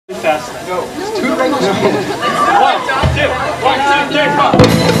fast enough. No. It's too late. No. 1, 2, 3, 4.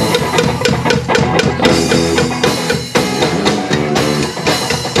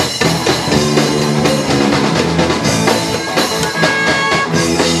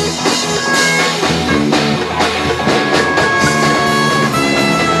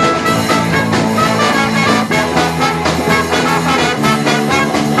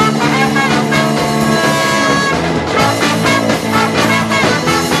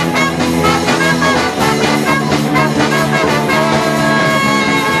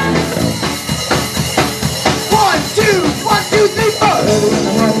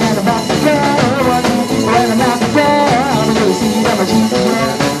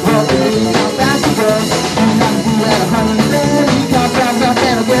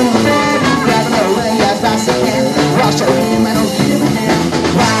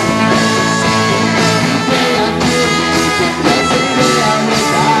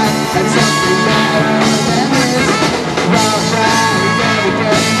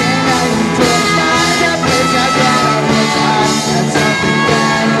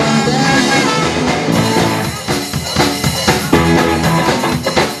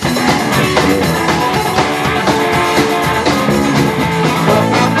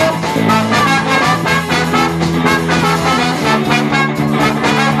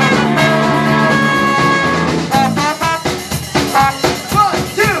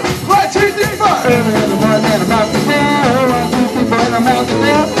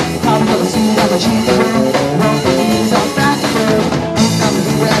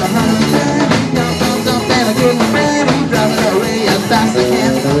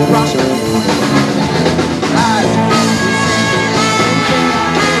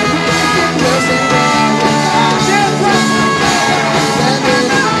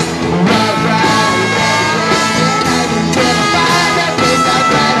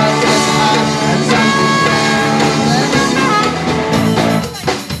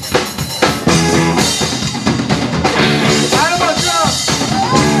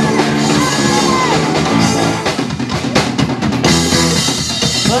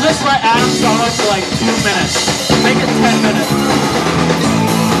 We'll just let Adam solo for like 2 minutes. Make it 10 minutes.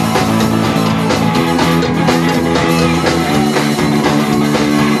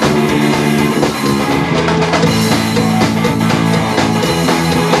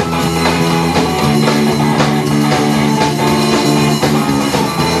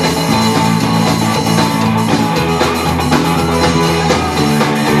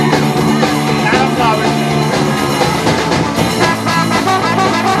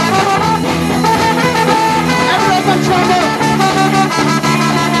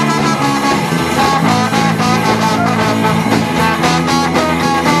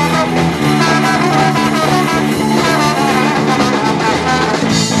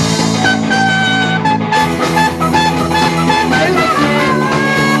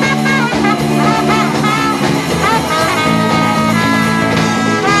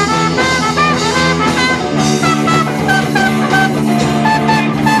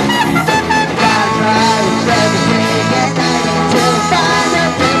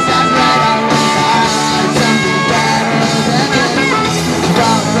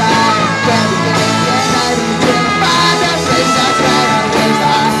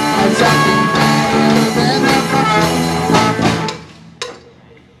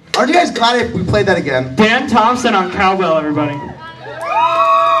 Aren't you guys glad if we played that again? Dan Thompson on cowbell, everybody. Okay.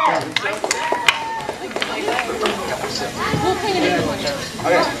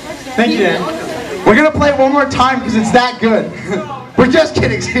 Thank you, Dan. We're gonna play it one more time because it's that good. We're just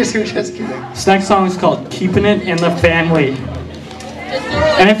kidding. Seriously, we're just kidding. This next song is called "Keeping It in the Family,"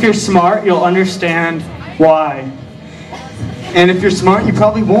 and if you're smart, you'll understand why. And if you're smart, you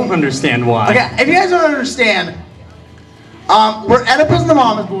probably won't understand why. Okay, if you guys don't understand, we're Oedipus and the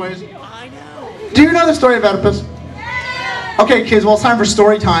Momma's boys. I know. Do you know the story of Oedipus? Okay, kids, well, it's time for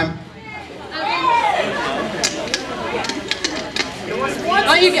story time. Why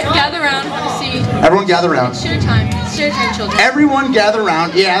don't you gather around, have a seat. Everyone gather around. It's your time. It's your turn, children. Everyone gather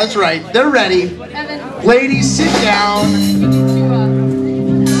around. Yeah, that's right. They're ready. Evan, Ladies, sit down. you need to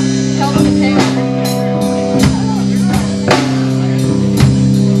tell them the tale.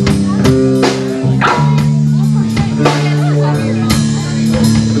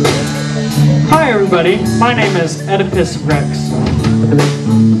 Hi, everybody. My name is Oedipus Rex. And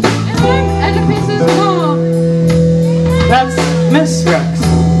I'm Oedipus's mom. That's Miss Rex.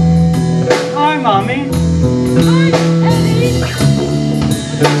 Hi, Mommy. Hi, Eddie.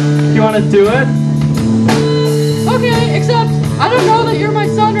 You want to do it? Okay, except I don't know that you're my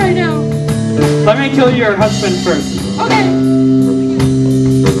son right now. Let me kill your husband first. Okay.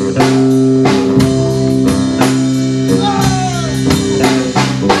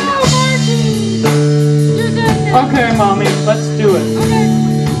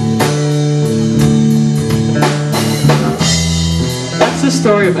 That's the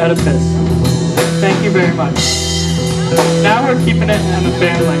story of Oedipus. Thank you very much. Now we're keeping it in the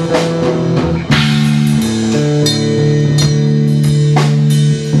family.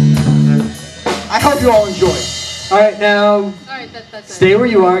 I hope you all enjoy. Alright, now Alright, that's stay where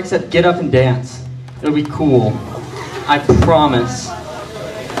you are, except get up and dance. It'll be cool. I promise.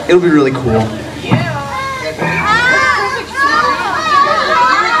 It'll be really cool.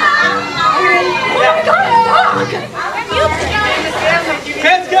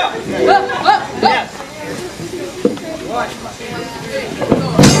 Let's go!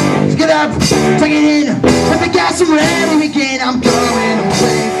 Let's get up, take it in, let the gas and ready again. I'm going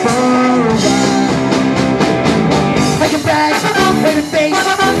away for a ride. Like a bag, ready to face,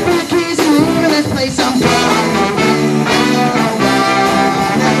 for the keys and leaving this place. I'm going away for a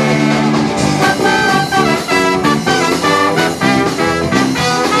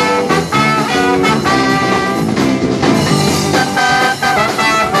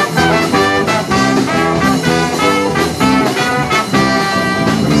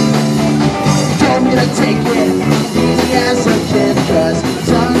take it easy as a kid, cause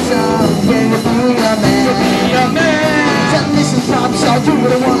sometimes when you be a man, tell me some props, I'll do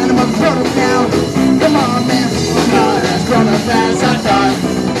what I want, I'm a grown up now. Come on man, I'm not as grown up as I thought.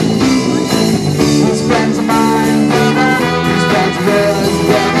 These friends of mine, these friends of yours,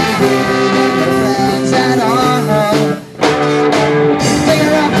 they're friends at all. Take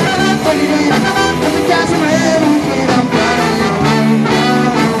it up, take it in, put the gas in my head again, I'm running.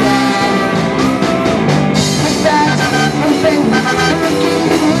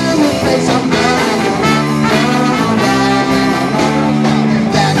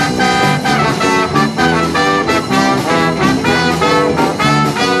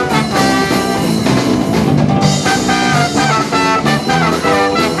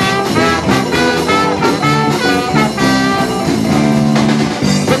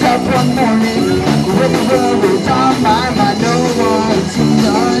 One morning, with the world on my mind, no one seems to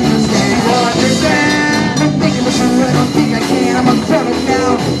understand. I'm thinking this is I don't think I can. I'm a grown up now.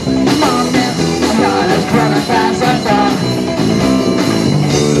 Come on, man, I'm not as grown up as I thought.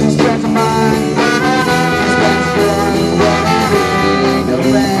 These friends of mine, these friends of yours, ain't no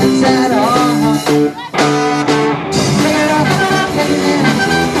friends at all. Take it up, take it in,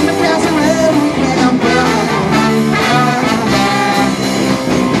 I'm the gas and where we can. I'm running.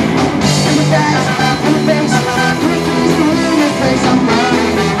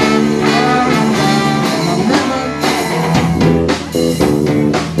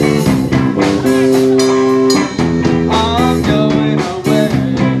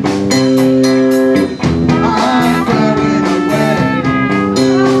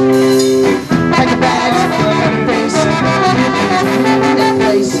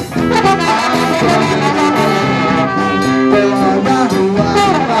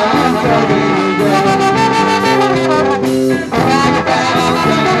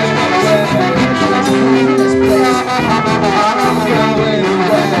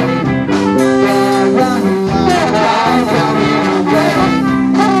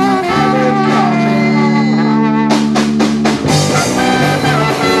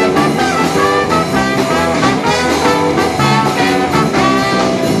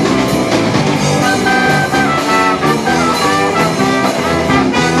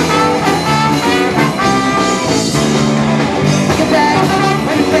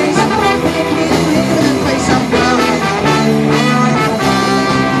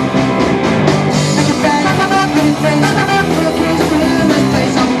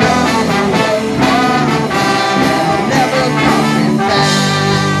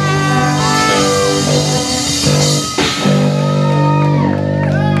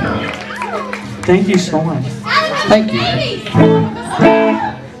 Thank you so much. Thank you.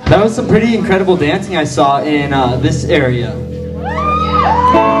 That was some pretty incredible dancing I saw in this area.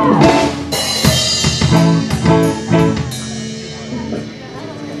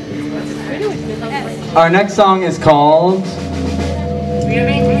 Our next song is called... Do we have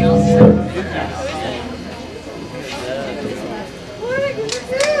anything else?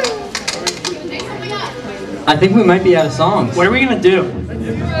 I think we might be out of songs. What are we gonna do?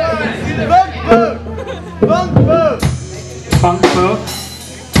 Funk boat! Funk boat?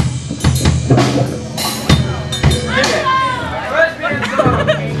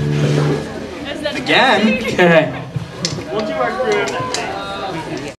 Again? Okay.